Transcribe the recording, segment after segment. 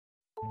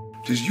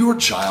Does your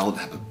child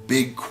have a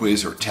big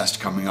quiz or test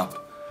coming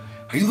up?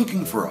 Are you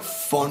looking for a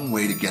fun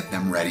way to get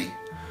them ready?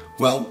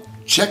 Well,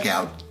 check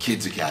out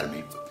Kids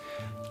Academy.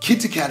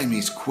 Kids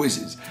Academy's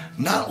quizzes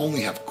not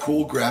only have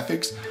cool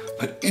graphics,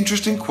 but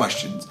interesting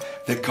questions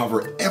that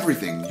cover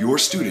everything your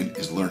student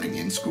is learning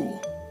in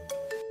school.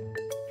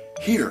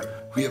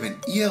 Here, we have an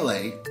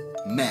ELA,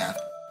 math,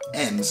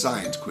 and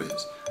science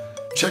quiz.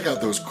 Check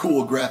out those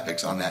cool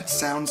graphics on that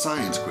sound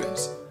science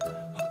quiz.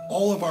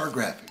 All of our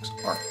graphics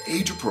are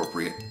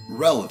age-appropriate,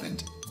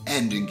 relevant,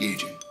 and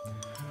engaging.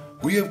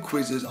 We have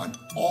quizzes on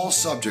all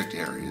subject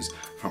areas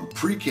from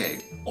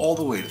pre-K all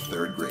the way to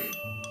 3rd grade.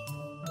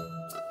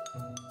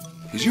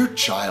 Is your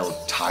child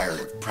tired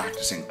of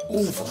practicing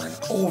over and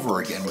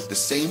over again with the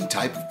same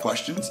type of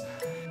questions?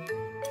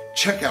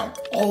 Check out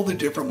all the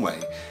different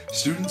ways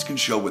students can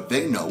show what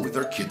they know with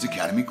our Kids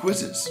Academy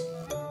quizzes.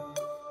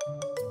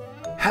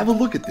 Have a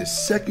look at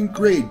this 2nd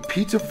grade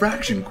pizza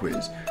fraction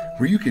quiz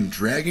where you can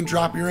drag and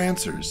drop your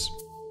answers.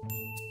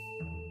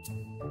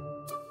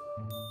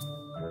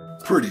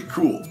 Pretty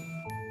cool.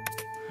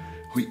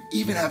 We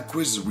even have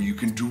quizzes where you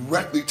can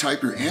directly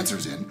type your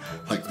answers in,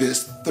 like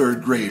this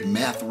 3rd grade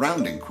math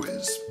rounding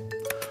quiz.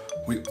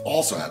 We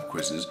also have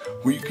quizzes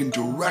where you can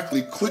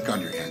directly click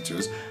on your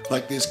answers,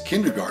 like this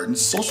kindergarten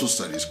social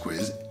studies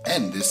quiz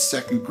and this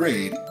 2nd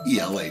grade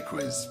ELA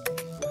quiz.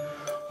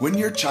 When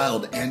your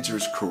child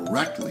answers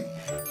correctly,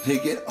 they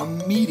get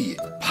immediate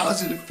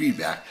positive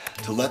feedback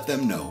to let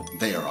them know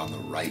they are on the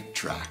right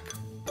track.